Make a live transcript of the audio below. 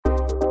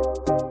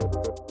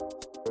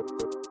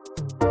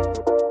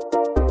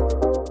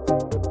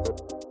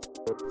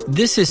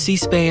This is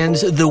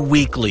C-SPAN's The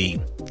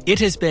Weekly. It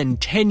has been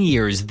 10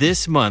 years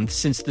this month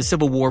since the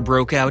civil war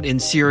broke out in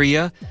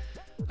Syria.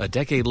 A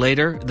decade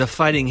later, the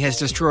fighting has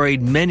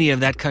destroyed many of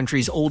that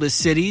country's oldest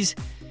cities,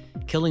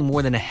 killing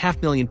more than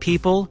 500,000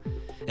 people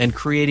and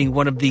creating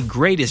one of the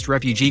greatest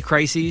refugee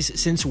crises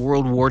since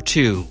World War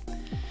II.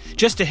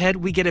 Just ahead,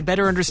 we get a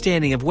better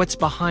understanding of what's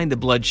behind the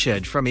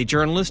bloodshed from a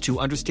journalist who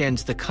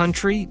understands the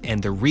country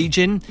and the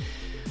region.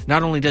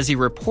 Not only does he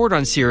report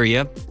on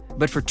Syria,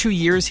 but for 2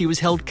 years he was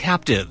held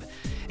captive,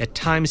 at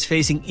times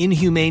facing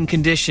inhumane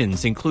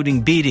conditions,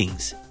 including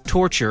beatings,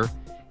 torture,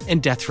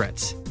 and death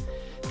threats.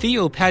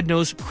 Theo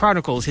Padnos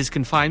chronicles his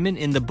confinement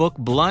in the book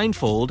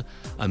Blindfold,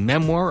 a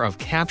memoir of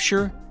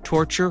capture,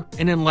 torture,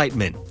 and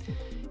enlightenment.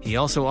 He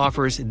also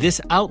offers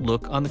this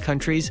outlook on the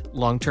country's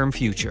long-term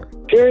future.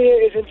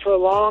 Syria is in for a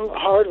long,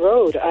 hard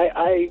road.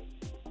 I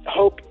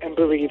hope and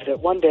believe that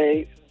one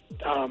day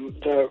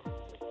the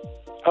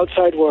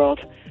outside world,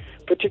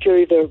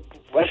 particularly the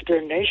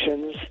Western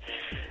nations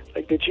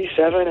like the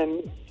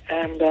G7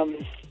 and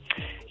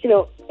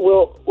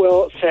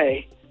will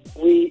say,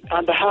 we,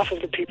 on behalf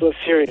of the people of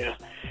Syria,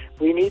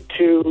 we need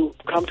to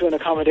come to an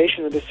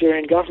accommodation with the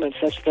Syrian government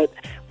such that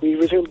we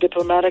resume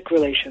diplomatic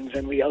relations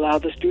and we allow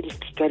the students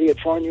to study at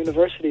foreign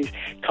universities,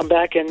 come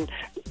back and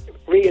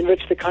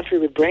re-enrich the country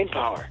with brain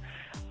power.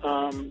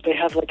 They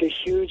have like a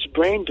huge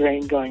brain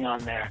drain going on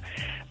there.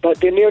 But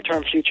the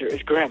near-term future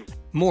is grim.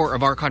 More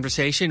of our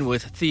conversation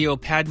with Theo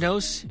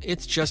Padnos.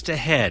 It's just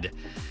ahead.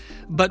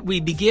 But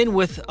we begin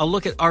with a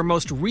look at our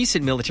most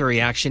recent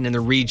military action in the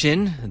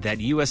region,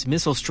 that U.S.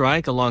 missile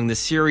strike along the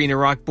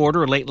Syrian-Iraq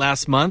border late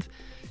last month,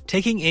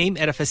 taking aim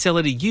at a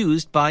facility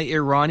used by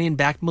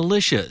Iranian-backed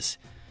militias.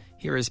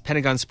 Here is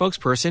Pentagon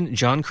spokesperson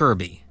John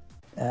Kirby.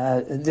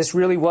 This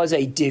really was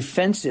a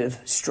defensive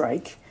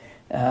strike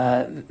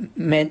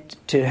meant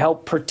to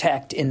help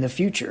protect in the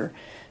future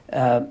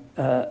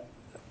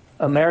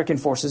American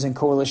forces and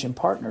coalition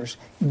partners,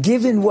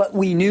 given what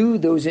we knew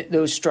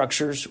those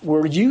structures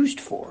were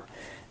used for.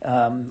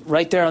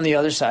 Right there on the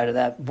other side of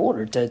that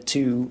border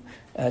to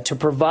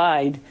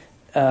provide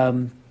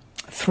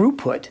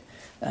throughput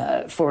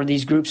for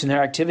these groups and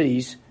their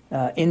activities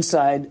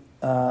inside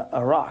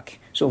Iraq.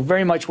 So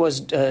very much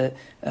was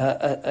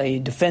a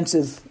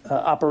defensive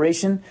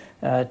operation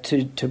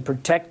to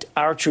protect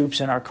our troops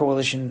and our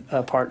coalition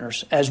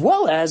partners, as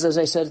well as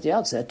I said at the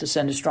outset, to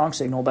send a strong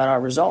signal about our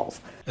resolve.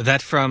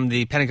 That from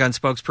the Pentagon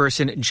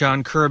spokesperson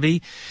John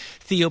Kirby.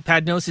 Theo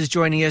Padnos is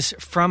joining us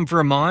from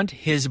Vermont.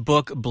 His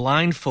book,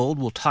 Blindfold,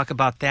 we'll talk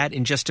about that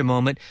in just a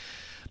moment.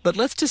 But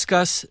let's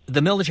discuss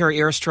the military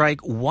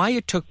airstrike, why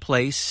it took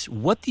place,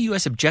 what the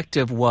U.S.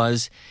 objective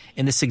was,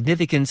 and the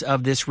significance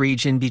of this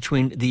region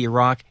between the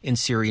Iraq and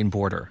Syrian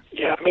border.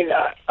 Yeah, I mean,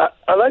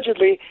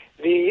 allegedly,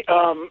 the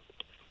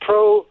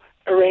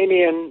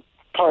pro-Iranian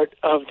part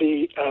of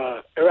the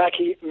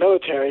Iraqi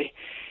military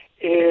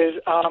is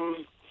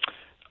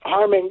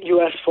harming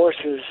U.S.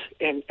 forces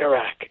in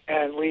Iraq,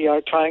 and we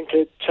are trying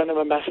to send them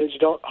a message,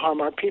 don't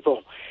harm our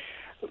people.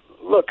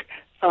 Look,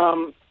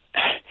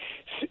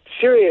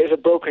 Syria is a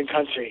broken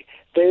country.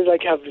 They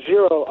have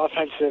zero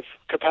offensive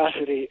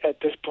capacity at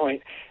this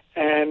point,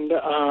 and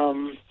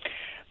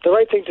the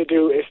right thing to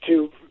do is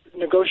to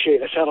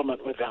negotiate a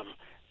settlement with them,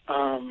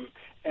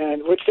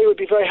 and which they would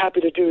be very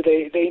happy to do.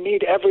 They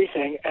need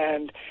everything,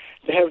 and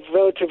they have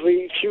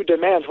relatively few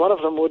demands. One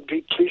of them would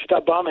be, please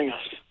stop bombing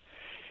us.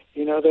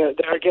 You know,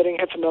 they're getting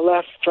hit from the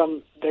left.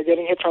 They're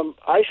getting hit from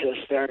ISIS.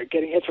 They're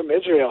getting hit from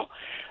Israel,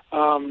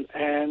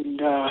 and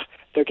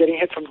they're getting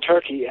hit from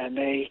Turkey. And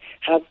they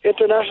have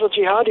international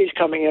jihadis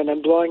coming in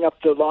and blowing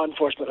up the law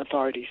enforcement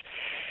authorities.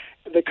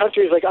 The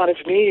country is on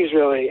its knees,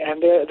 really,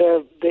 and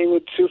they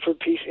would sue for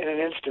peace in an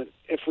instant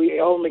if we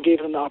only gave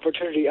them the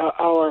opportunity.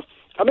 Our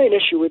main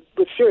issue with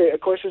Syria, of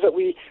course, is that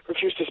we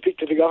refuse to speak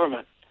to the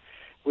government.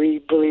 We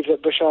believe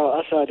that Bashar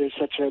al-Assad is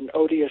such an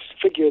odious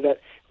figure that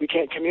we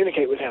can't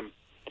communicate with him.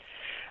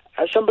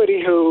 As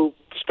somebody who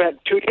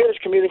spent 2 years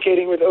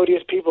communicating with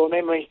odious people,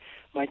 namely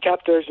my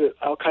captors at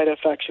al-Qaeda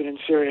faction in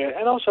Syria,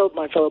 and also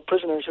my fellow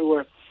prisoners who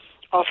were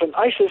often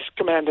ISIS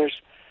commanders,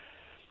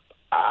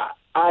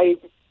 I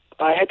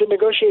had to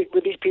negotiate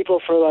with these people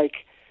for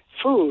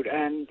food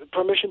and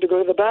permission to go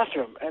to the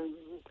bathroom and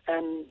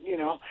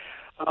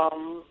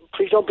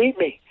please don't beat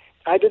me.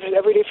 I did it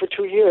every day for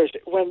 2 years.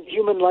 When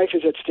human life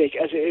is at stake,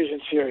 as it is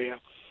in Syria,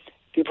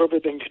 the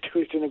appropriate thing to do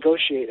is to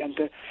negotiate and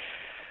to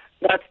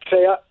not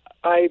say,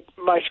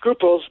 my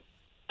scruples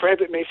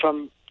prohibit me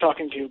from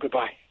talking to you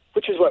goodbye,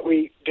 which is what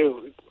we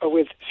do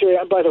with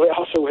Syria, and by the way,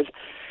 also with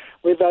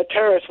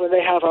terrorists when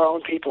they have our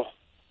own people.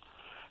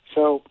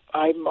 So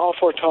I'm all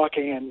for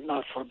talking and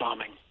not for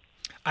bombing.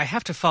 I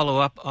have to follow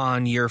up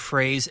on your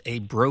phrase, a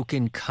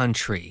broken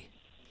country.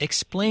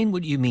 Explain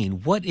what you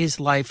mean. What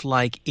is life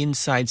like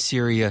inside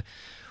Syria?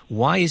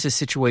 Why is the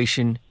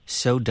situation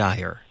so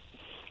dire?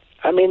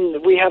 I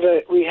mean, we have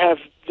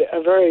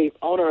a very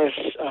onerous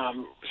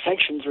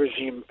sanctions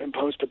regime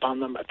imposed upon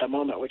them at the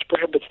moment, which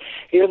prohibits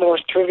even the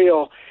most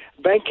trivial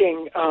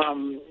banking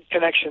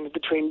connections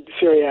between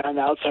Syria and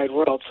the outside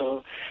world.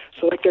 So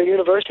like there are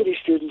university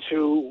students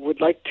who would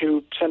like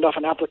to send off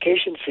an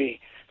application fee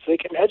so they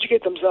can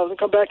educate themselves and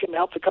come back and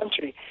help the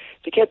country.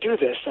 They can't do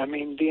this. I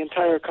mean, the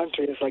entire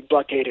country is like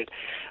blockaded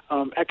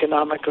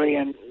economically,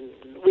 and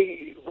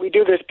we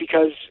do this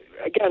because,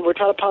 again, we're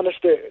trying to punish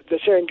the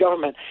Syrian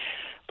government,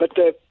 but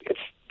the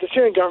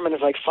Syrian government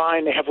is like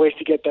fine. They have ways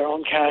to get their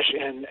own cash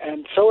in,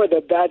 and so are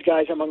the bad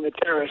guys among the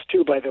terrorists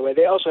too. By the way,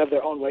 they also have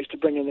their own ways to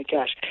bring in the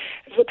cash.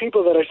 It's the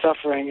people that are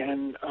suffering,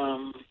 and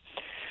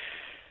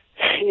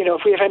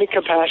if we have any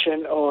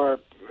compassion or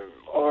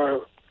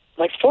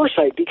like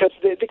foresight, because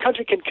the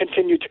country can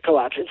continue to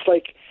collapse. It's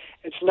like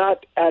it's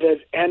not at an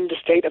end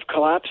state of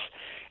collapse.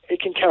 It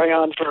can carry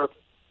on for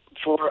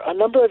a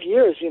number of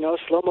years,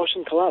 slow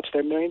motion collapse.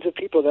 There are millions of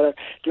people that are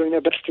doing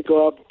their best to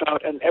go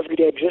about an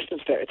everyday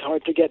existence there. It's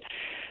hard to get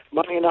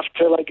money enough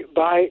to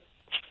buy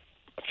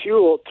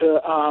fuel to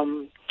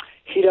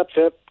heat up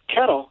the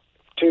kettle,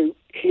 to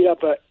heat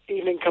up an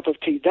evening cup of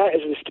tea. That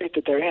is the state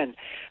that they're in.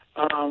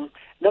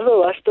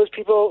 Nevertheless, those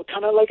people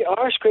kind of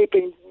are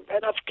scraping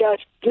enough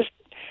cash, just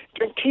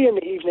drink tea in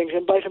the evenings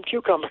and buy some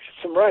cucumbers,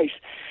 some rice.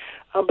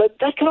 But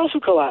that can also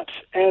collapse.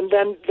 And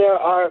then there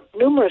are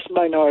numerous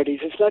minorities.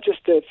 It's not just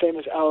the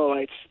famous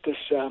Alawites, this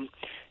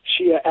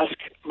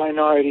Shia-esque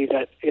minority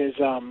that is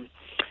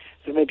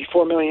there may be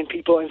 4 million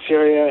people in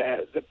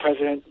Syria. The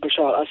President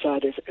Bashar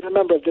al-Assad is a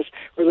member of this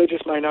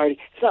religious minority.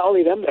 It's not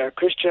only them. There are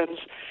Christians.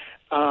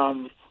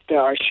 There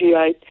are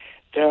Shiite.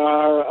 There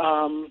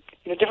are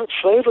different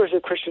flavors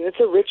of Christian. It's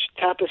a rich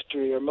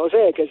tapestry, or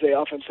mosaic, as they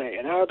often say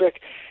in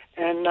Arabic.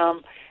 And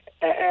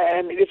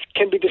it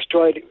can be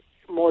destroyed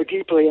more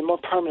deeply and more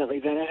permanently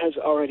than it has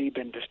already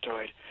been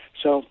destroyed.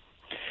 So,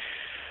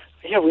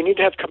 we need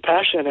to have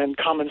compassion and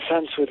common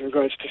sense with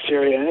regards to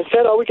Syria. And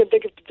instead, all we can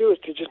think of to do is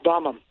to just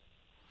bomb them.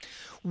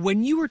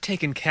 When you were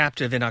taken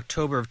captive in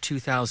October of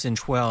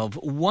 2012,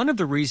 one of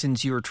the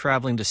reasons you were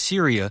traveling to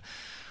Syria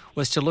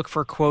was to look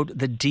for, quote,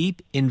 the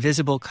deep,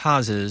 invisible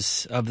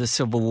causes of the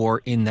civil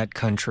war in that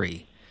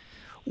country.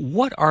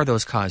 What are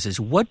those causes?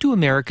 What do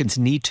Americans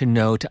need to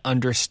know to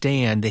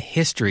understand the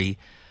history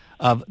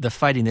of the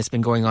fighting that's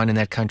been going on in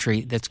that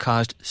country that's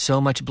caused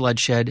so much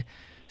bloodshed,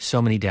 so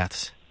many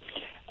deaths?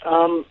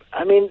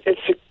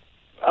 It's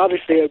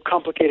obviously a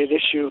complicated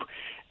issue.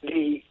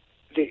 The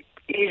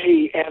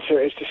easy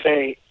answer is to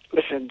say,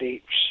 listen,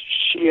 the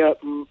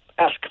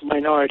Shia-esque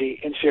minority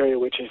in Syria,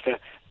 which is the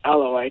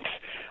Alawites,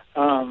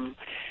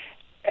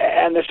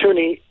 and the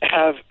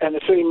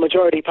Sunni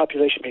majority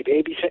population,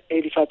 maybe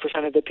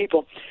 85% of the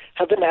people,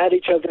 have been at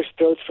each other's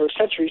throats for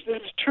centuries.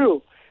 This is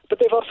true, but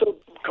they've also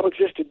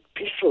coexisted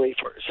peacefully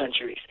for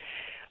centuries.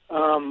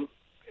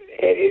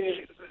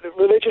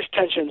 Religious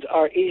tensions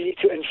are easy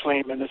to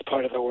inflame in this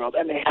part of the world,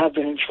 and they have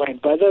been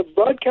inflamed by the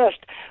broadcast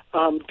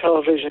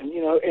television.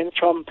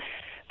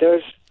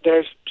 There's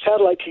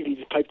satellite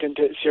TV piped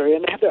into Syria,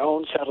 and they have their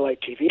own satellite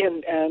TV,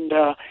 and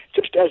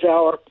just as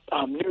our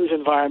news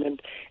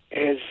environment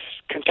is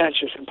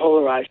contentious and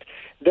polarized,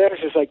 theirs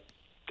is like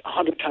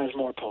 100 times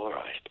more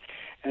polarized.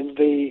 And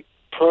the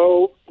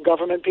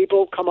pro-government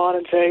people come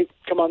on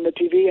the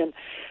TV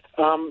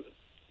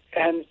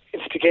and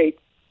instigate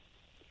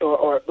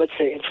or let's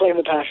say inflame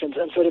the passions,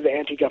 and so do the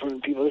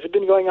anti-government people. This has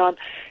been going on,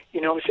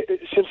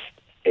 since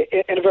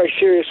in a very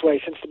serious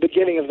way since the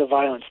beginning of the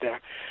violence there.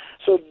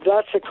 So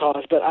that's a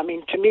cause. But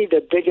to me,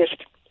 the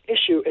biggest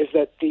issue is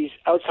that these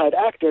outside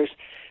actors,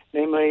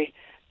 namely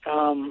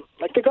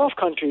like the Gulf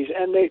countries,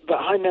 and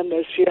behind them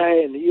the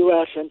CIA and the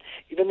U.S. and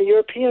even the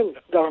European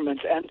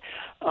governments, and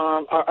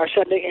are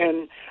sending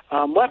in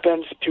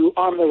weapons to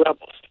arm the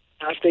rebels.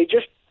 Now, if they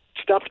just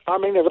stopped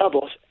arming the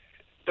rebels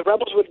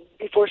would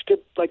be forced to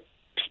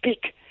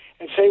speak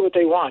and say what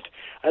they want.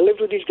 I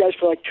lived with these guys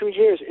for 2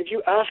 years. If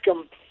you ask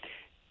them,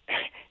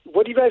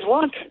 what do you guys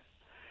want?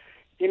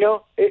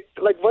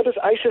 What does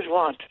ISIS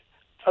want?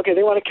 Okay,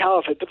 they want a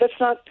caliphate, but that's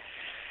not.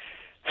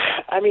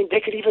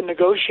 They could even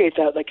negotiate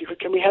that.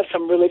 Can we have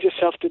some religious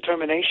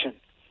self-determination?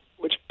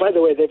 Which, by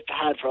the way, they've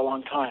had for a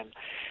long time.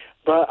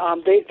 But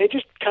they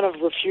just kind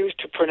of refuse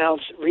to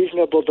pronounce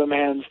reasonable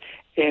demands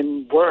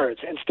in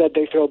words. Instead,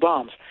 they throw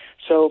bombs.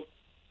 So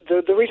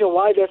the reason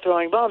why they're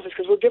throwing bombs is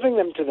because we're giving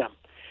them to them.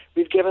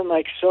 We've given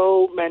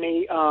so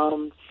many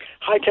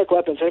high-tech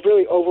weapons. They've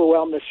really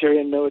overwhelmed the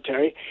Syrian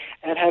military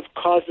and have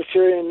caused the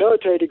Syrian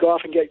military to go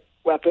off and get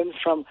weapons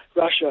from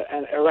Russia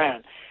and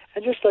Iran.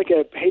 And just like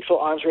a hateful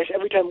arms race,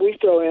 every time we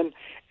throw in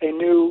a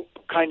new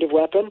kind of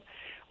weapon,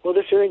 well,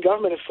 the Syrian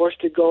government is forced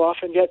to go off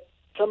and get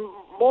some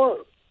more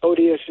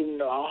odious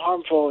and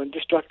harmful and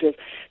destructive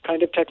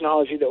kind of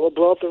technology that will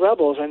blow up the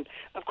rebels. And,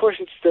 of course,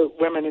 it's the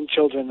women and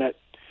children that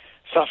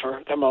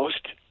suffer the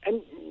most,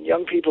 and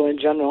young people in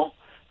general,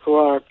 who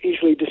are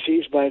easily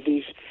deceived by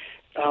these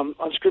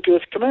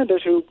unscrupulous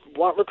commanders who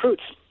want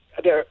recruits.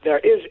 There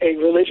is a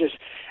religious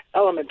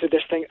element to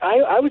this thing.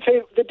 I would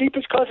say the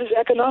deepest cause is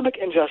economic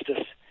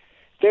injustice.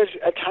 There's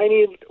a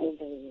tiny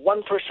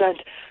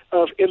 1%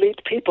 of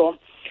elite people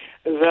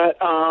that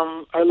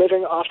are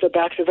living off the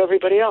backs of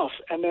everybody else,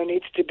 and there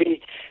needs to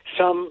be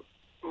some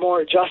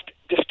more just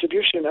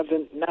distribution of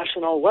the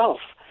national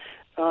wealth,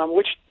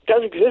 which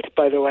does exist,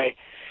 by the way.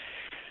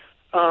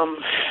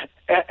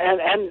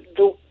 And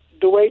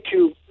the way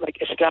to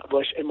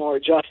establish a more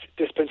just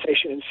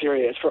dispensation in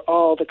Syria is for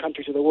all the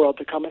countries of the world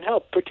to come and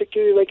help,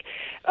 particularly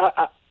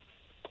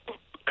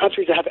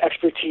countries that have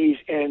expertise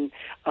in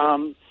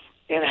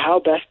how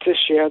best to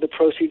share the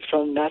proceeds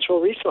from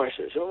natural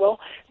resources. And, well,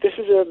 this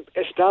is an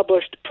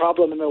established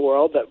problem in the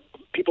world that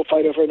people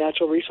fight over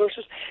natural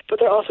resources, but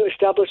there are also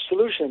established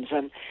solutions.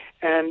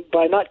 And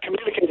by not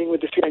communicating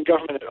with the Syrian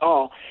government at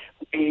all,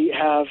 we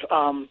have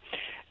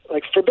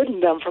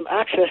forbidden them from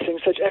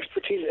accessing such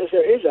expertise as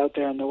there is out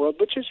there in the world,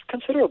 which is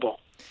considerable.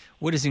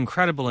 What is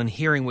incredible in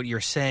hearing what you're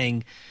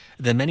saying,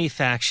 the many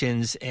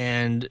factions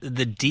and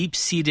the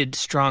deep-seated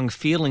strong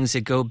feelings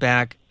that go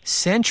back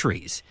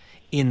centuries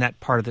in that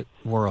part of the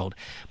world.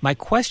 My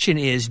question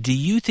is, do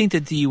you think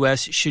that the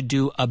U.S. should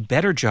do a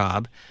better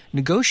job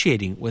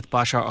negotiating with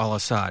Bashar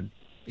al-Assad?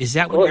 Is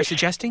that what you're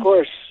suggesting? Of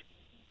course.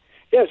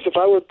 Yes, if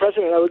I were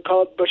president, I would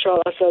call Bashar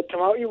al-Assad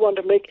tomorrow.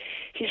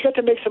 He's got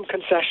to make some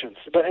concessions.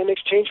 But in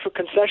exchange for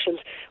concessions,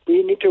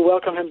 we need to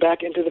welcome him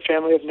back into the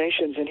family of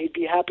nations, and he'd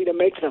be happy to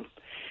make them.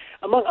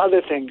 Among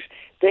other things,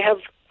 they have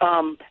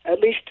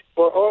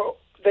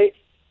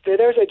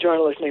there's a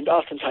journalist named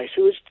Austin Tice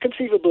who is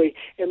conceivably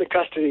in the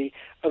custody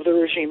of the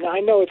regime. Now, I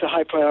know it's a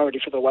high priority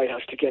for the White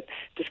House to get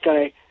this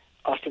guy,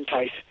 Austin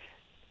Tice,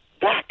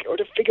 back or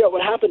to figure out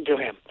what happened to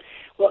him.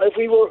 Well, if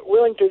we were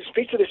willing to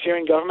speak to the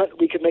Syrian government,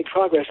 we could make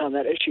progress on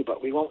that issue,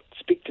 but we won't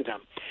speak to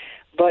them.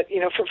 But,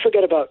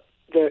 forget about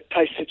the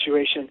Tice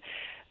situation.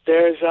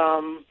 There's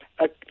a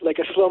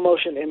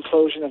slow-motion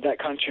implosion of that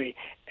country.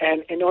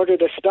 And in order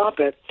to stop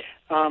it,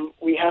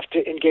 we have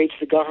to engage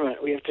the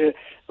government. We have to,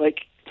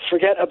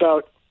 forget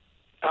about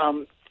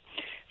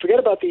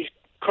these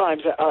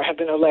crimes that have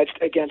been alleged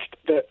against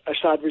the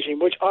Assad regime,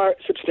 which are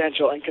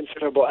substantial and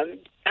considerable and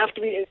have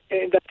to be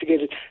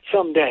investigated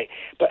someday.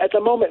 But at the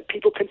moment,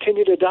 people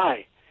continue to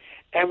die,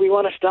 and we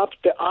want to stop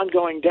the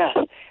ongoing death.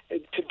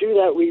 To do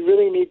that, we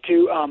really need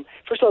to,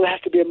 first of all, there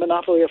has to be a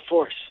monopoly of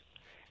force.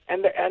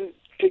 And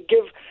to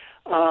give,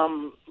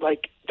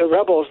 the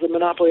rebels the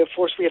monopoly of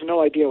force, we have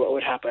no idea what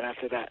would happen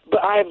after that.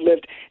 But I have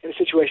lived in a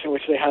situation in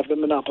which they have the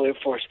monopoly of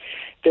force.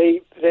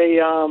 They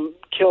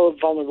kill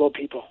vulnerable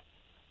people.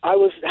 I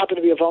happened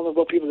to be a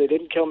vulnerable people. They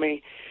didn't kill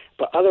me,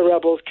 but other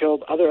rebels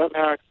killed other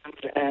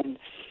Americans, and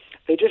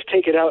they just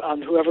take it out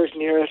on whoever's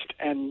nearest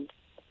and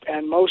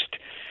most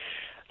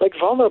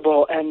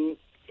vulnerable, and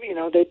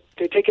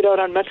they take it out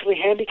on mentally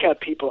handicapped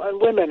people and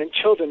women and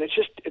children. It's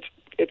just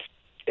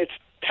it's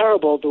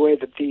terrible the way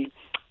that the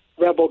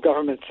rebel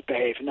governments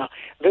behave. Now,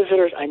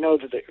 visitors, I know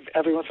that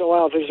every once in a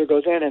while a visitor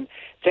goes in and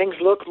things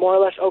look more or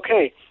less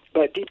okay,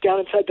 but deep down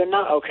inside they're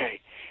not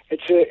okay.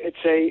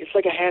 It's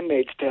like a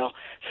Handmaid's Tale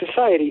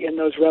society in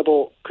those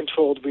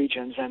rebel-controlled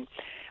regions, and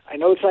I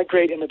know it's not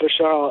great in the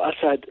Bashar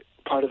al-Assad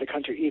part of the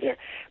country either,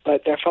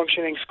 but they're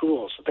functioning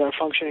schools, they're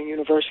functioning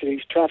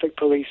universities, traffic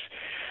police,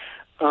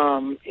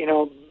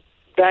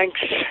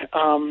 banks,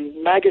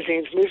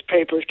 magazines,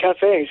 newspapers,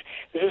 cafes.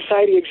 The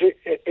society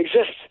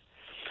exists.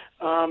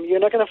 You're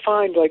not going to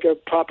find a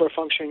proper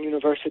functioning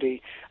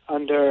university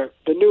under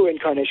the new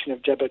incarnation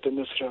of Jabhat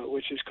al-Nusra,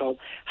 which is called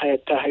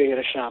Hayat Tahrir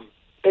al-Sham.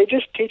 They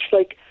just teach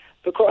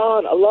the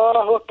Quran,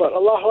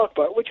 Allahu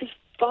Akbar, which is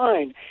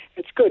fine.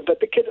 It's good, but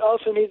the kids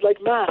also need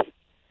math.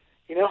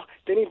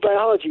 They need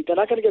biology. They're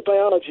not going to get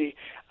biology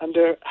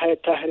under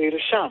Hayat Tahrir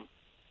al-Sham.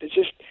 They're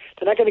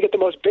not going to get the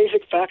most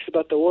basic facts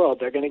about the world.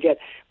 They're going to get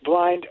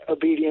blind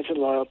obedience and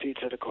loyalty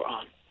to the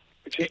Quran,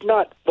 which is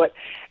not what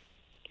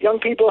young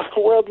people in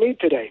the world need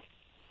today.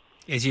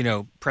 As you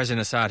know,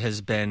 President Assad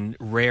has been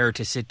rare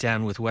to sit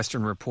down with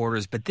Western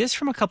reporters, but this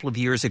from a couple of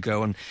years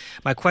ago, and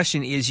my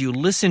question is, you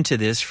listen to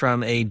this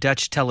from a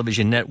Dutch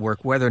television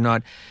network, whether or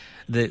not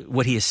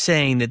what he is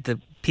saying, that the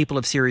people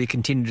of Syria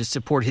continue to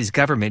support his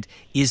government,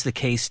 is the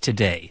case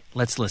today.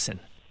 Let's listen.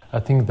 I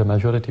think the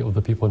majority of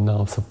the people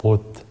now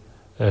support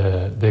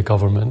their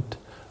government,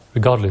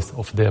 regardless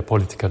of their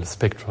political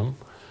spectrum,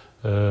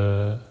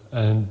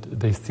 and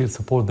they still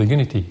support the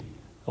unity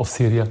of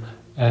Syria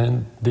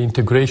and the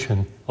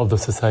integration of the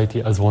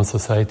society as one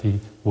society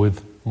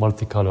with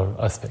multicolor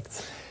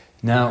aspects.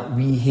 Now,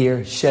 we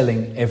hear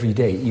shelling every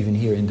day, even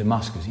here in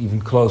Damascus, even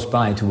close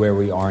by to where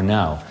we are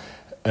now.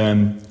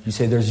 You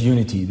say there's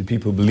unity, the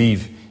people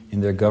believe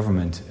in their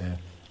government.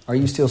 Are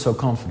you still so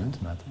confident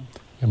about that?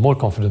 I'm more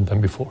confident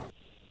than before.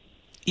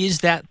 Is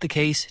that the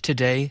case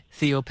today,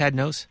 Theo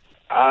Padnos?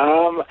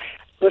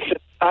 Listen,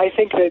 I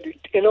think that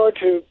in order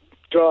to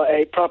draw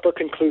a proper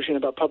conclusion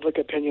about public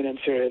opinion in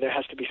Syria, there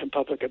has to be some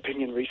public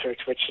opinion research,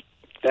 which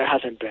there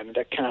hasn't been.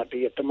 There cannot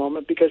be at the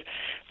moment because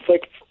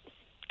it's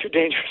too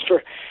dangerous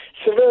for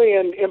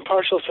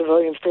impartial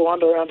civilians to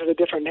wander around to the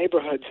different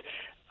neighborhoods.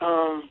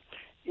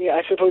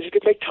 I suppose you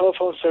could make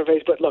telephone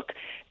surveys, but look,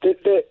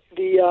 the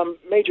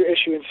major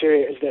issue in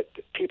Syria is that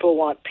people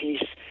want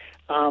peace.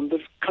 The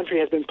country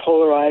has been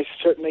polarized.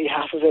 Certainly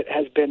half of it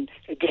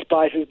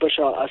despises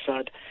Bashar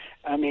al-Assad.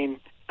 I mean,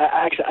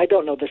 I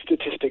don't know the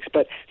statistics,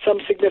 but some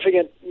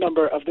significant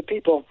number of the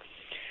people,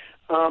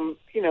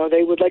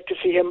 they would like to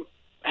see him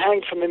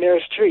hanged from the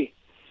nearest tree.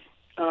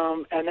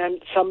 And then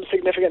some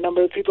significant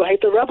number of people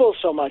hate the rebels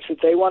so much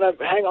that they want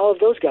to hang all of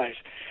those guys.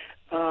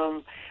 I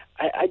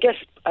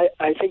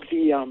think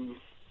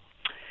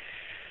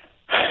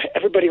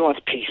everybody wants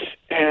peace.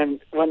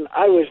 And when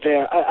I was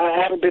there,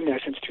 I haven't been there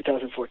since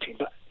 2014,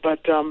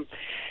 but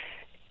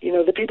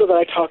the people that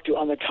I talk to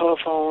on the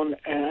telephone,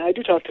 and I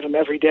do talk to them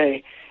every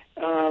day,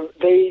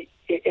 they,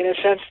 in a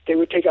sense, they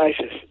would take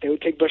ISIS. They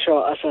would take Bashar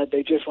al-Assad.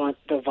 They just want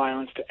the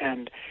violence to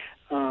end.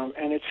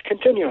 And it's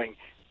continuing,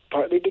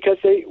 partly because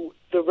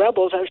the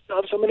rebels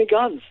have so many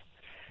guns.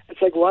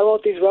 It's like, why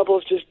won't these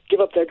rebels just give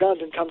up their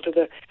guns and come to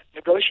the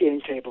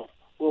negotiating table?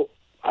 Well,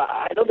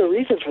 I know the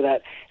reason for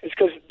that is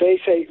because they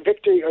say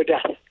victory or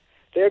death.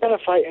 They're going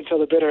to fight until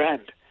the bitter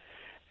end,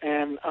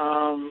 and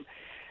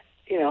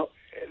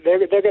they're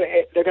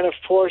going to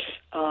force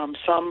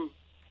some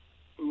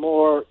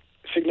more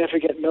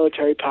significant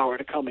military power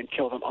to come and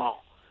kill them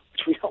all,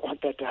 which we don't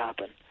want that to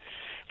happen.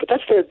 But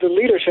that's the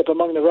leadership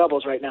among the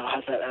rebels right now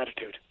has that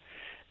attitude,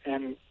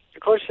 and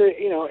of course,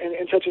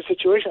 in such a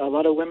situation, a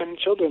lot of women and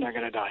children are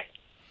going to die.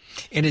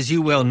 And as you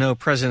well know,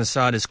 President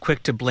Assad is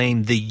quick to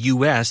blame the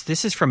U.S.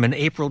 This is from an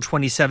April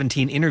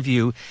 2017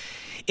 interview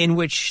in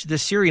which the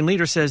Syrian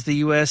leader says the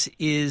U.S.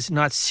 is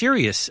not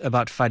serious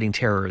about fighting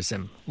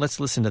terrorism. Let's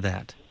listen to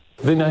that.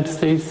 The United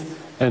States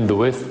and the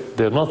West,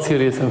 they're not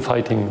serious in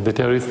fighting the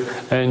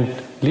terrorists. And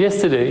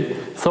yesterday,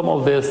 some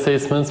of their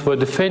statements were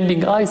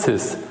defending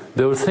ISIS.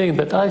 They were saying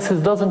that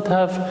ISIS doesn't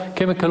have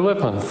chemical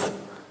weapons.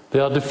 They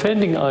are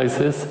defending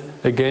ISIS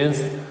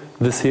against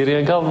the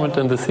Syrian government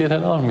and the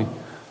Syrian army.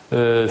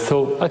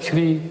 So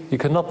actually, you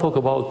cannot talk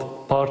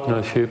about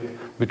partnership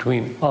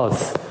between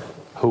us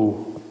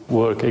who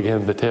work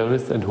against the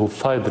terrorists and who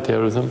fight the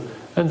terrorism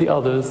and the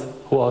others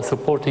who are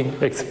supporting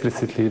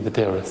explicitly the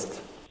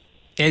terrorists.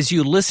 As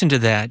you listen to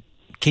that,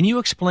 can you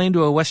explain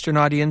to a Western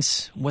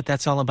audience what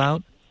that's all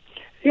about?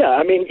 Yeah,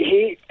 I mean,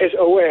 he is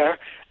aware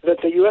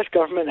that the U.S.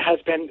 government has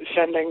been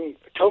sending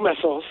tow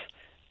missiles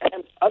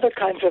and other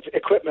kinds of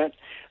equipment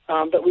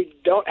that we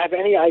don't have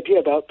any idea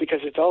about because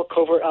it's all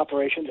covert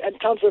operations, and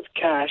tons of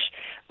cash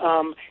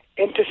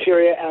into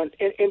Syria and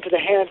into the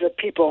hands of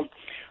people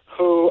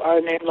who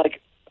are named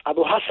like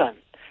Abu Hassan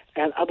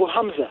and Abu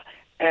Hamza,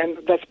 and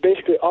that's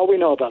basically all we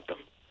know about them.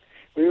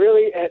 We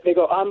really, they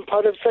go, I'm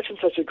part of such and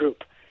such a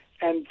group,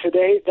 and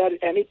today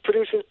and he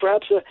produces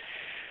perhaps a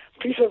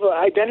piece of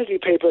identity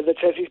paper that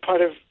says he's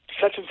part of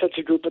such and such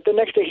a group, but the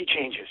next day he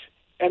changes.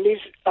 And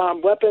these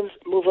weapons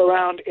move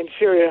around in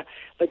Syria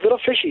like little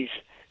fishies.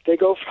 They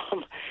go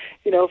from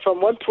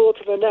one pool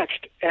to the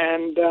next,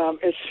 and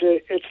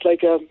it's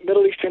like a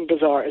Middle Eastern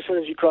bazaar. As soon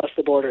as you cross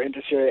the border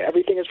into Syria,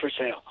 everything is for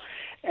sale,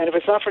 and if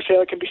it's not for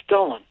sale, it can be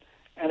stolen.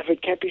 And if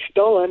it can't be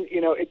stolen,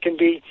 it can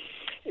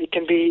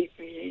be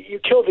you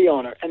kill the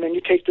owner, and then you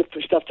take the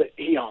stuff that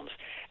he owns.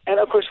 And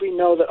of course, we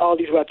know that all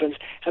these weapons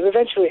have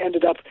eventually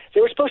ended up.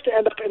 They were supposed to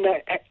end up in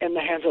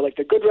the hands of like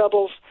the good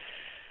rebels,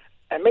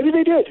 and maybe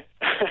they did,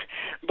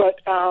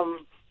 but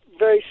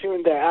very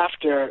soon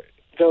thereafter,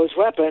 those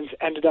weapons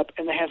ended up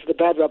in the hands of the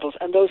bad rebels,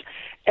 and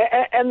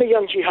the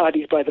young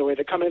jihadis, by the way,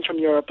 that come in from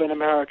Europe and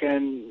America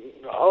and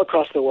all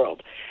across the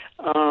world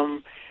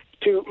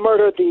to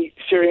murder the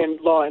Syrian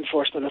law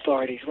enforcement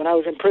authorities. When I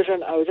was in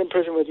prison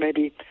with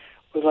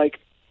like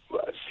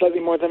slightly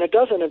more than a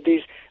dozen of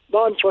these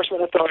law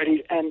enforcement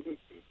authorities, and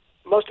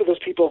most of those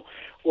people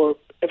were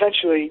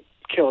eventually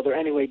killed or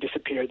anyway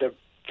disappeared. Their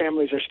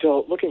families are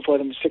still looking for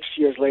them 6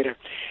 years later.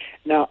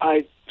 Now,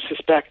 I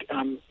suspect,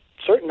 I'm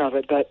certain of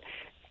it, that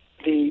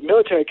the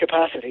military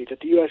capacity that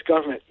the U.S.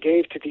 government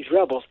gave to these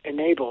rebels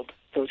enabled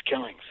those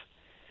killings.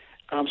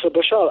 So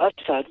Bashar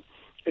al-Assad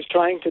is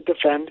trying to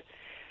defend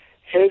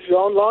his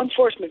own law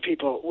enforcement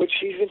people, which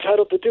he's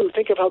entitled to do.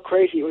 Think of how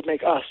crazy it would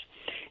make us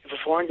if a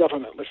foreign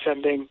government was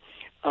sending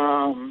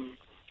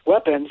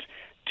weapons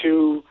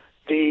to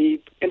the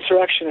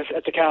insurrectionists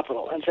at the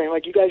Capitol and saying,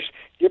 like, you guys,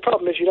 your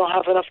problem is you don't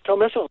have enough tow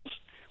missiles.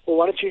 Well,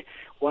 why don't you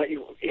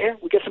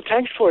we get some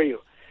tanks for you.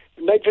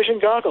 Night vision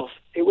goggles.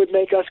 It would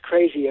make us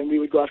crazy, and we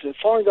would go after the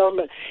foreign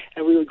government,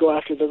 and we would go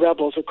after the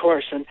rebels, of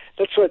course, and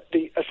that's what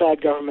the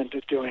Assad government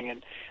is doing.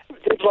 And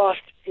they've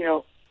lost,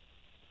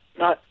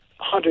 not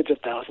hundreds of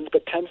thousands,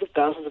 but tens of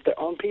thousands of their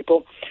own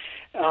people.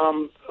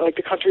 Like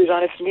the country is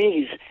on its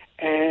knees,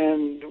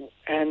 and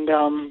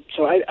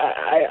so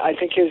I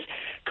think his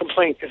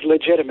complaint is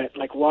legitimate.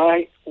 Like,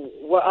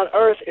 what on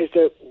earth is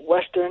the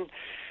Western?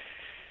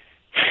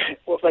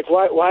 Like,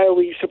 why are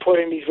we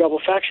supporting these rebel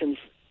factions?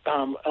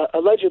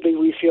 Allegedly,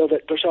 we feel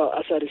that Bashar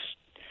al-Assad is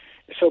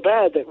so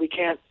bad that we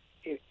can't,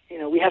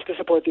 we have to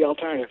support the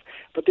alternative.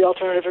 But the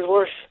alternative is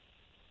worse.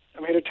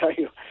 I'm here to tell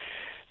you.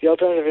 The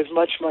alternative is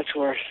much, much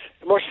worse.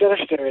 More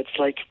sinister. It's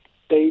like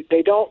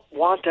they don't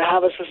want to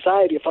have a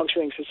society, a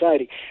functioning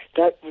society.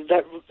 That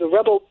the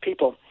rebel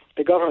people,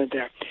 the government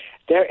there,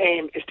 their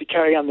aim is to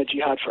carry on the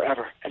jihad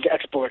forever and to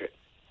export it.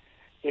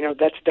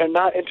 They're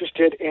not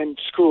interested in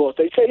schools.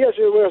 They say, yes,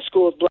 we're in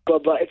schools, blah, blah,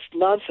 blah. It's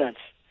nonsense.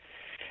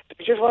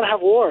 They just want to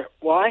have war.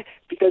 Why?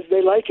 Because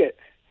they like it.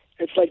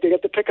 It's like they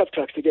get the pickup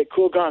trucks, they get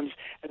cool guns,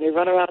 and they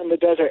run around in the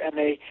desert, and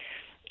they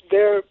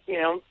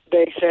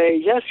say,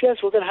 yes,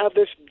 we're going to have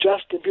this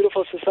just and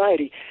beautiful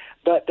society.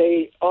 But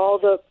all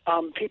the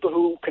people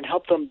who can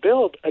help them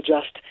build a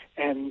just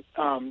and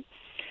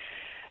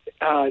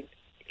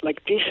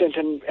decent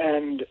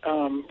and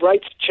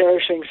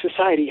rights-cherishing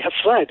society have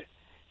fled.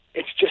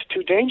 It's just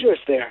too dangerous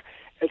there.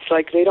 It's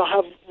like they don't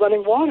have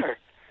running water.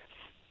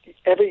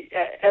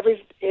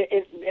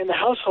 In the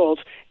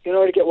households, in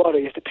order to get water,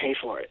 you have to pay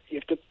for it. You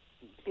have to,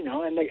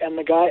 and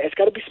the guy, it's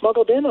got to be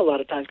smuggled in a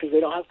lot of times because they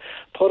don't have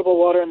potable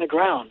water in the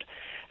ground.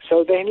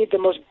 So they need the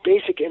most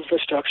basic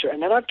infrastructure,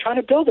 and they're not trying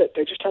to build it.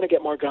 They're just trying to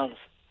get more guns.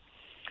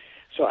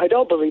 So I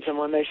don't believe them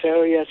when they say,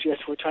 oh, yes,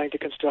 we're trying to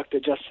construct a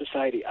just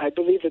society. I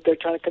believe that they're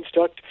trying to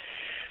construct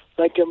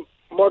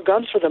more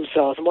guns for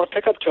themselves, more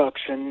pickup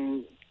trucks,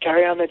 and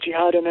carry on the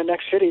jihad in the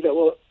next city that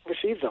will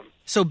receive them.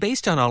 So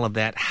based on all of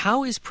that,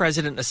 how is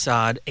President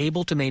Assad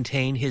able to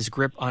maintain his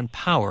grip on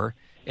power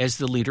as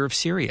the leader of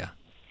Syria?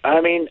 I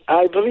mean,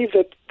 I believe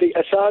that the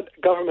Assad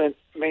government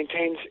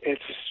maintains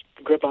its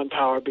grip on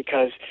power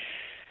because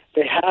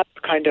they have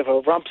kind of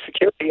a rump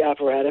security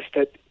apparatus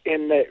that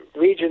in the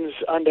regions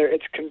under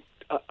its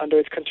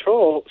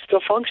control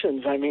still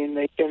functions. I mean,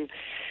 they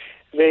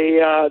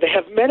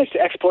have managed to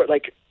export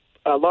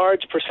a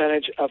large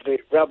percentage of the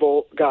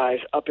rebel guys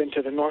up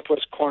into the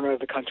northwest corner of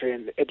the country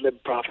in the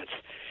Idlib province.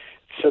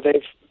 So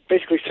they've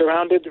basically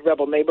surrounded the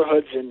rebel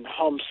neighborhoods in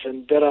Homs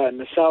and Dira in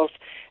the south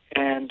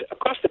and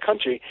across the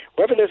country.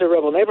 Wherever there's a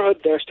rebel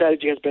neighborhood, their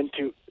strategy has been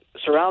to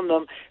surround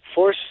them,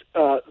 force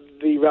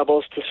the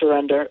rebels to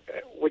surrender,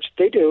 which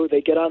they do.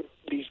 They get on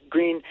these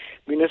green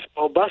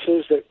municipal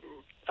buses that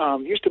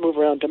used to move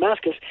around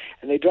Damascus,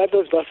 and they drive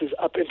those buses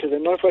up into the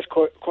northwest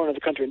corner of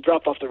the country and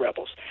drop off the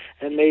rebels.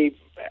 And they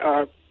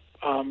are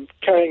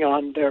carrying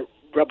on their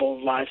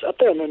rebel lives up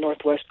there in the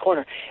northwest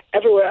corner.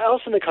 Everywhere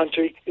else in the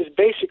country is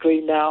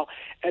basically now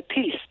at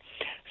peace.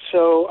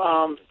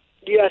 So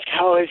you ask,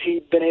 how has he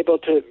been able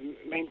to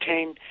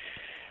maintain?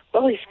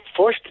 Well,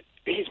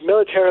 he's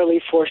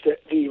militarily forced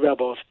the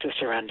rebels to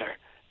surrender.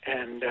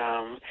 And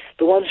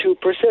the ones who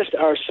persist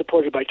are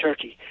supported by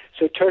Turkey.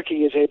 So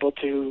Turkey is able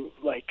to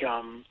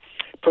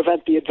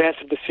prevent the advance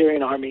of the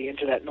Syrian army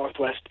into that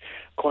northwest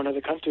corner of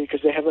the country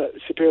because they have a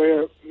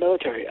superior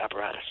military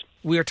apparatus.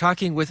 We are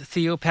talking with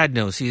Theo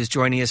Padnos. He is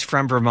joining us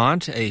from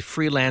Vermont, a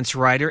freelance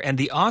writer and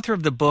the author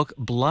of the book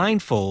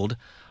Blindfold,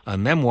 a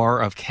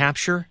memoir of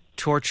capture,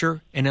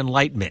 torture, and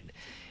enlightenment.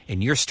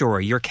 And your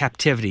story, your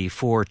captivity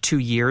for 2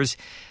 years,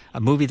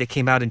 a movie that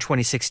came out in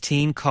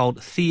 2016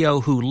 called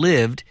Theo Who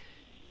Lived.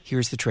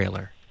 Here's the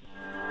trailer.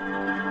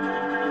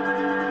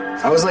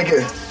 I was like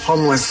a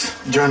homeless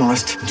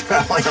journalist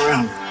traveling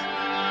around.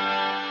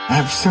 I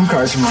have SIM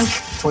cards from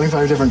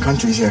 25 different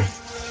countries here.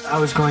 I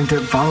was going to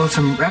follow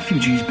some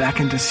refugees back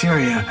into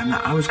Syria, and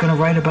I was going to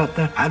write about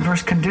the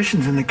adverse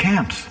conditions in the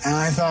camps. And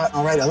I thought,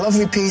 I'll write a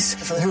lovely piece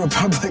for the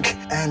Republic,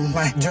 and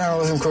my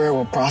journalism career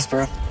will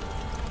prosper.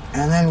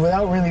 And then,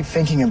 without really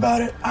thinking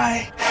about it,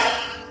 I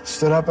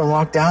stood up and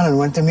walked down and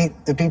went to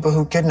meet the people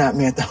who kidnapped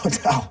me at the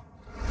hotel.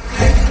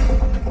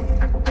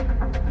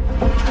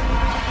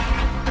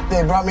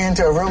 They brought me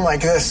into a room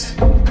like this.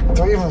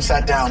 3 of them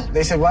sat down.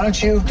 They said, why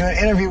don't you do an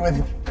interview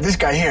with this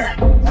guy here?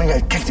 One guy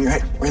kicked me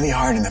really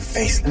hard in the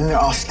face. And they're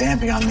all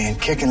stamping on me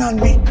and kicking on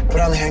me. Put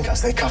on the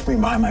handcuffs. They cuffed me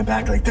behind my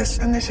back like this.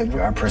 And they said,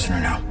 you're our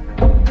prisoner now.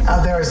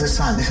 Out there is the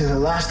sun. This is the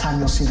last time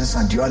you'll see the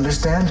sun. Do you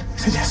understand? I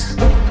said, yes.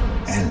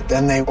 And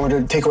then they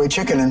ordered takeaway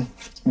chicken and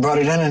brought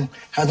it in and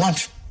had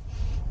lunch.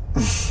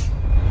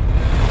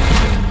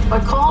 I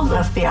called the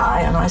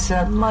FBI and I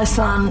said, my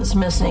son is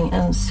missing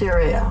in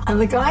Syria. And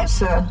the guy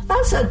said,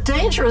 that's a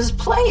dangerous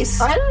place.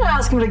 I didn't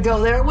ask him to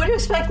go there. What do you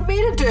expect me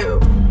to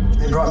do?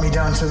 They brought me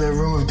down to the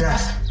room of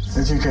death.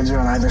 The 2 kids are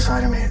on either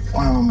side of me.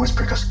 One of them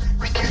whispered, goes,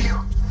 we kill you.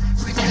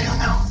 We kill you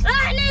now.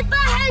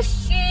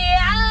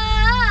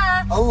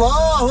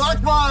 Allahu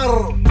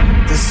Akbar!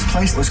 This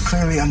place was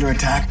clearly under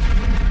attack.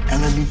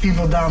 And there'd be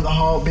people down the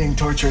hall being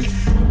tortured.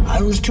 I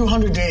was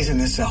 200 days in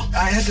this cell.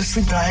 I had to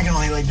sleep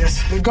diagonally like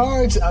this. The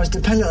guards, I was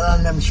dependent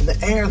on them for the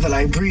air that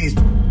I breathed.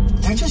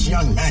 They're just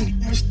young men.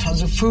 There's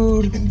tons of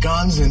food and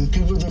guns and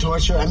people to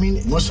torture. I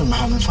mean, most of them are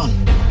having fun.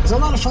 There's a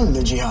lot of fun in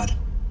the jihad.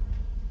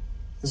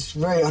 It's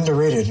very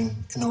underrated in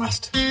the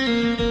West.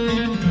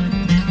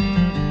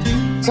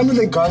 Some of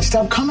the guards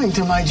stopped coming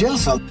to my jail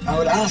cell. I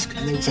would ask,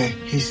 and they would say,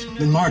 he's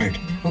been martyred.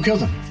 Who killed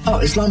him? Oh,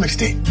 Islamic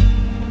State.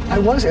 I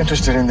was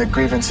interested in the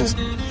grievances.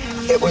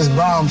 It was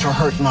balm for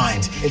hurt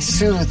minds. It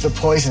soothed the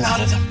poison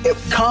out of them. It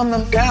calmed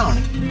them down.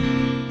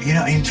 You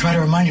know, and try to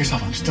remind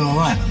yourself, I'm still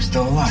alive. I'm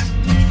still alive.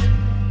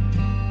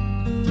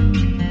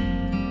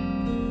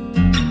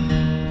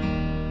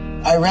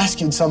 I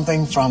rescued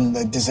something from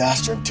the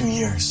disaster of 2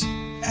 years,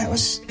 and it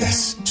was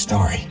this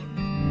story.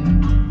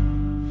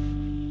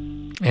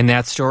 And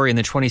that story in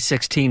the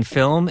 2016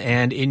 film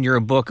and in your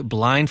book,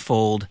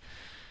 Blindfold.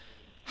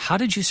 How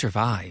did you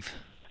survive?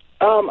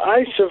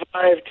 I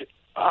survived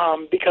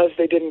because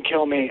they didn't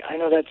kill me. I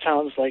know that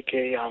sounds like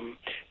a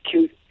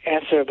cute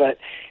answer, but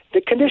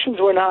the conditions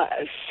were not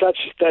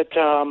such that,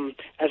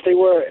 as they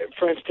were,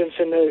 for instance,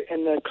 in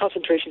the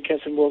concentration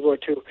camps in World War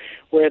II,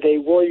 where they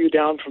wore you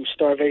down from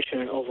starvation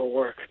and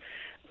overwork.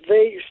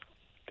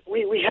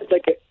 We had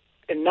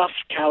enough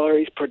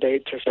calories per day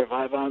to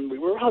survive on. We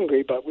were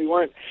hungry, but we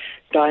weren't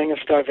dying of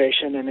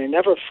starvation, and they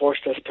never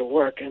forced us to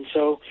work. And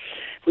so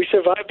we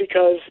survived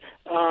because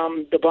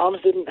the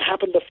bombs didn't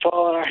happen to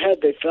fall on our head.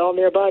 They fell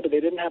nearby, but they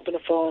didn't happen to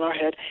fall on our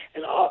head.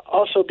 And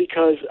also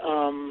because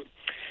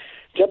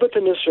Jabhat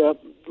al-Nusra,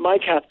 my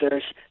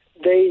captors,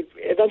 they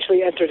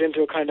eventually entered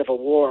into a kind of a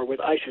war with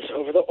ISIS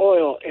over the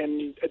oil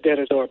in Deir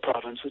ez-Zor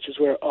province, which is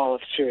where all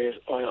of Syria's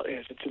oil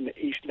is. It's in the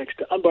east next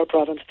to Anbar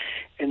province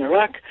in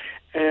Iraq.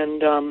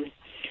 And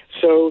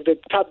so the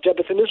top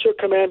Jabhat al-Nusra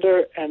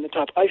commander and the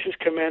top ISIS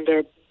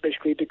commander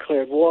basically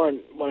declared war on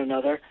one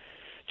another.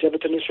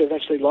 Jabhat al-Nusra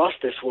eventually lost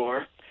this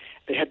war.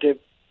 They had to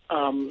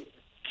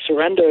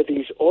surrender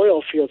these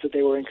oil fields that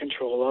they were in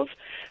control of.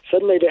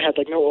 Suddenly they had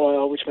no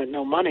oil, which meant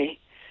no money,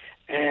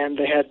 and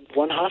they had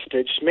one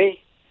hostage,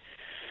 me.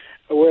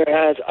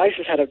 Whereas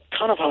ISIS had a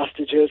ton of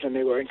hostages, and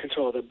they were in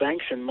control of the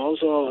banks in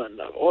Mosul and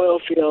the oil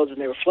fields, and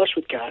they were flush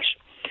with cash.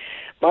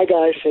 My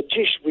guys said,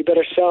 geesh, we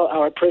better sell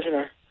our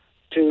prisoner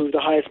to the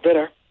highest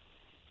bidder.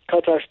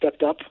 Qatar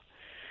stepped up.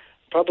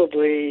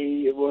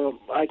 Probably, well,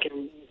 I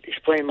can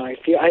explain my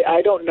theory.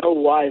 I don't know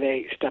why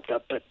they stepped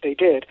up, but they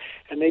did,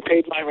 and they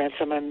paid my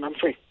ransom, and I'm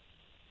free.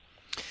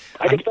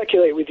 I can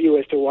speculate with you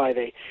as to why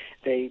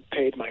they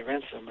paid my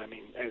ransom. I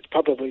mean, it's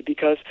probably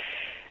because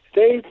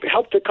they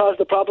helped to cause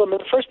the problem in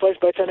the first place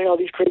by sending all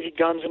these crazy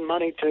guns and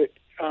money to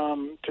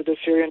the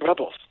Syrian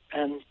rebels.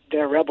 And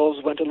their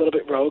rebels went a little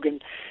bit rogue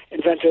and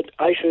invented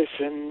ISIS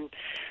and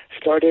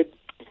started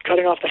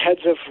cutting off the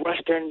heads of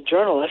Western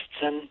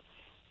journalists. And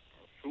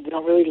we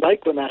don't really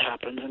like when that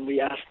happens, and we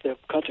asked the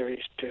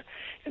Qataris to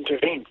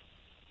intervene.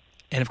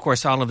 And, of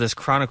course, all of this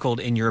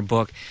chronicled in your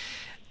book.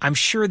 I'm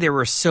sure there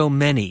were so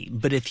many,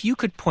 but if you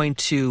could point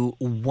to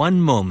one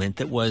moment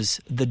that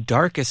was the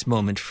darkest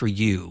moment for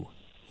you,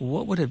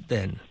 what would it have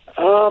been?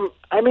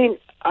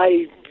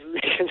 I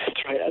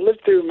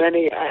lived through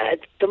many.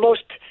 The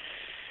most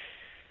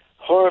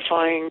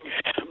horrifying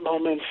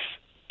moments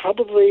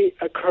probably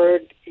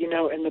occurred, in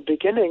the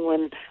beginning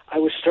when I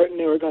was certain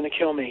they were going to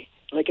kill me.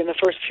 Like in the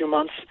first few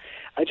months,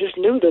 I just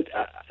knew that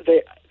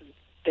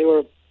they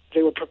were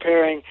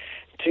preparing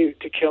to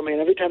kill me.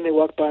 And every time they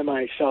walked by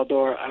my cell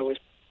door, I was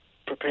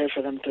prepared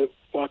for them to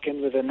walk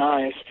in with their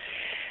knives.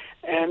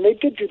 And they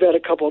did do that a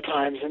couple of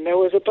times, and there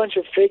was a bunch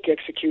of fake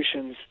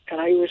executions,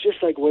 and I was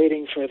just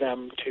waiting for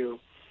them to,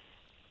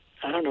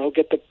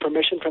 get the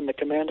permission from the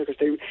commander, because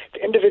the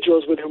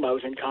individuals with whom I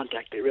was in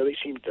contact, they really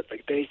seemed that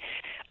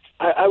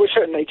I was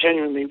certain they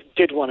genuinely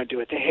did want to do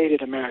it. They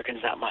hated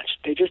Americans that much.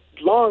 They just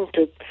longed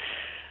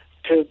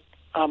to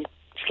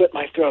slit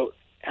my throat,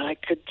 and I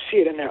could see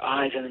it in their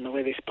eyes and in the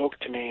way they spoke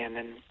to me, and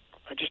then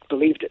I just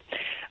believed it.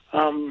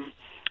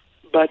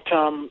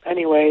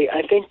 Anyway,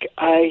 I think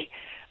I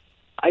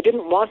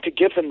didn't want to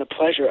give them the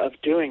pleasure of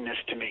doing this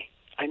to me.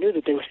 I knew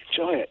that they would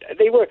enjoy it.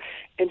 They were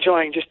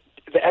enjoying just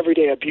the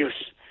everyday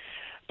abuse.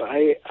 But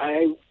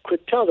I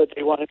could tell that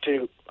they wanted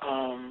to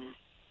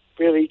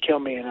really kill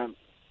me in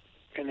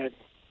a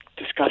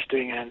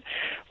disgusting and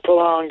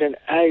prolonged and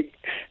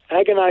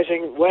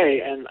agonizing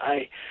way. And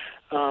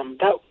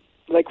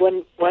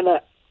when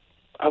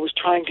I was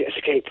trying to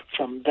escape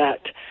from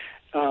that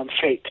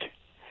fate,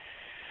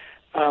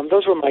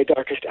 those were my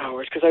darkest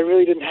hours, because I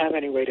really didn't have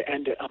any way to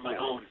end it on my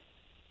own.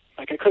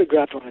 I could have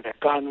grabbed one of their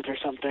guns or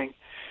something.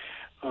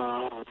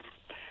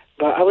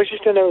 But I was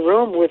just in a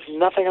room with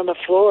nothing on the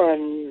floor,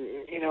 and,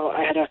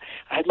 I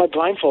had my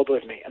blindfold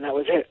with me, and that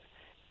was it.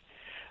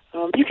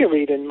 You can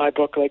read in my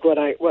book,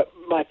 what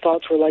my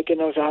thoughts were like in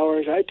those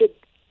hours. I did,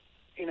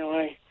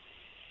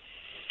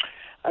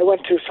 I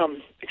went to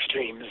some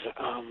extremes,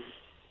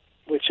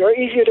 which are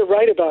easier to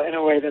write about in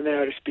a way than they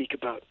are to speak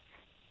about.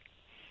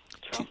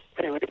 So,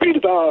 anyway,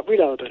 read all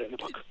about it in the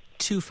book.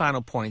 Two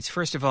final points.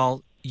 First of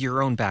all,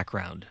 your own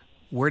background.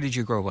 Where did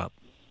you grow up?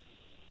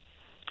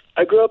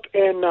 I grew up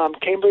in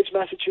Cambridge,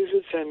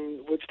 Massachusetts,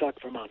 and Woodstock,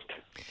 Vermont.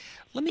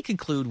 Let me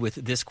conclude with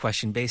this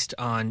question based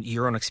on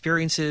your own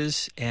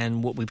experiences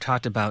and what we've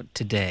talked about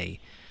today.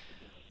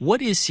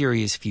 What is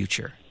Syria's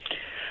future?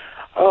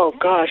 Oh,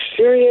 gosh.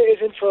 Syria is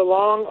in for a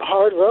long,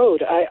 hard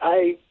road.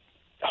 I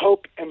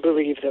hope and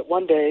believe that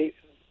one day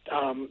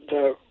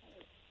the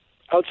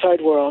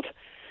outside world,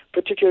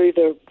 particularly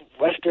the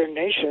Western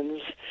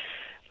nations,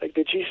 like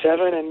the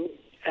G7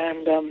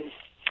 and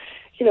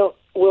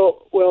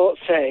will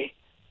say,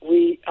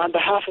 on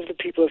behalf of the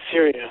people of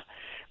Syria,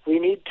 we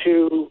need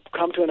to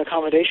come to an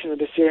accommodation with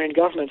the Syrian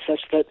government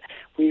such that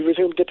we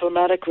resume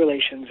diplomatic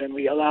relations and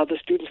we allow the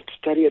students to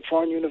study at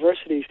foreign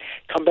universities,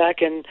 come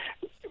back and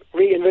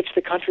re-enrich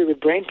the country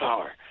with brain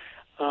power.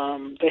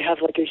 They have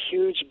a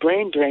huge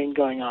brain drain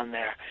going on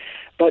there.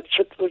 But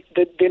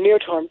the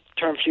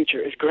near-term future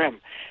is grim.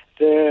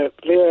 The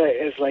lira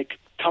is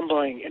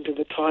tumbling into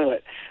the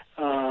toilet.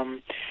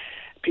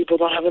 people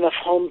don't have enough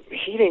home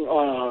heating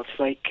oils.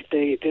 Like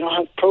they don't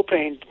have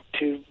propane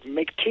to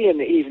make tea in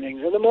the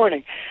evenings or the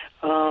morning.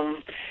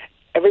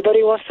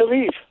 Everybody wants to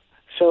leave.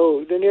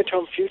 So the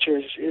near-term future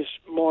is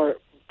more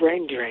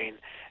brain drain.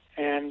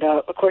 And,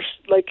 of course,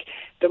 like,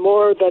 the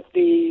more that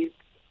the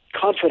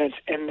confidence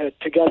in the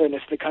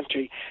togetherness of the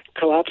country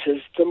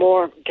collapses, the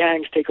more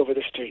gangs take over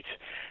the streets.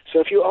 So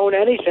if you own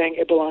anything,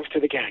 it belongs to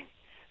the gang.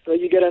 So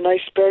you get a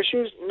nice pair of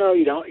shoes? No,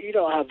 you don't. You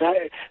don't have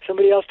that.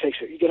 Somebody else takes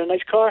it. You get a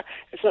nice car?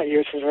 It's not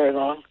yours for very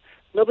long.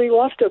 Nobody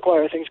wants to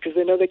acquire things because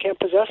they know they can't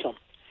possess them.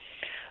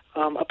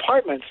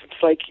 Apartments,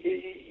 it's like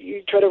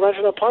you try to rent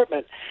an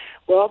apartment.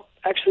 Well,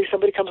 actually,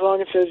 somebody comes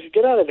along and says,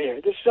 get out of here.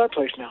 This is our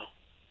place now.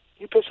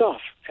 You piss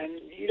off. And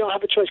you don't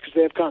have a choice because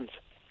they have guns.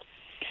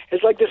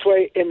 It's like this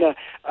way in the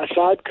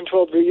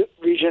Assad-controlled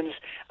regions.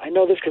 I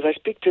know this because I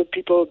speak to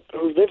people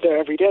who live there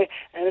every day,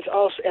 and it's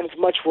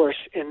much worse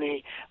in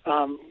the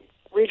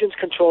regions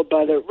controlled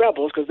by the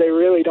rebels because they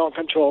really don't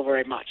control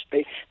very much.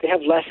 They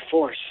have less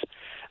force,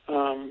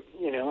 and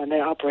they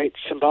operate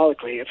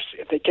symbolically.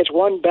 If they catch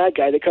one bad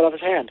guy, they cut off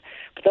his hand.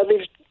 But that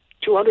leaves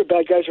 200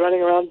 bad guys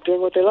running around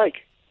doing what they like.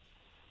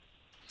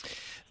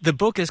 The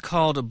book is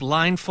called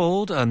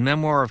Blindfold, a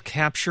memoir of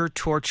capture,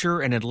 torture,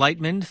 and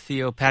enlightenment.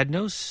 Theo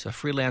Padnos, a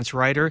freelance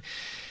writer.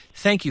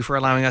 Thank you for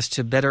allowing us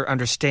to better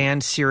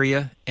understand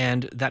Syria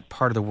and that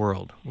part of the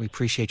world. We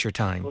appreciate your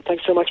time. Well,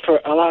 thanks so much for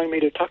allowing me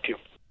to talk to you.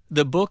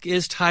 The book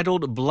is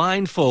titled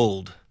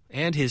Blindfold,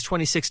 and his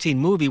 2016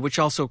 movie, which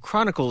also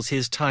chronicles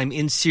his time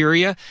in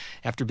Syria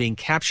after being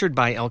captured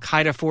by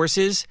al-Qaeda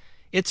forces,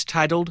 it's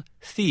titled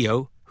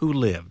Theo Who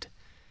Lived.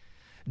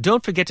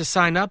 Don't forget to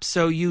sign up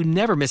so you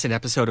never miss an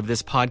episode of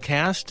this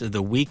podcast,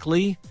 The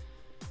Weekly.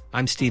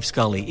 I'm Steve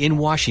Scully in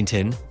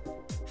Washington.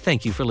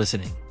 Thank you for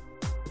listening.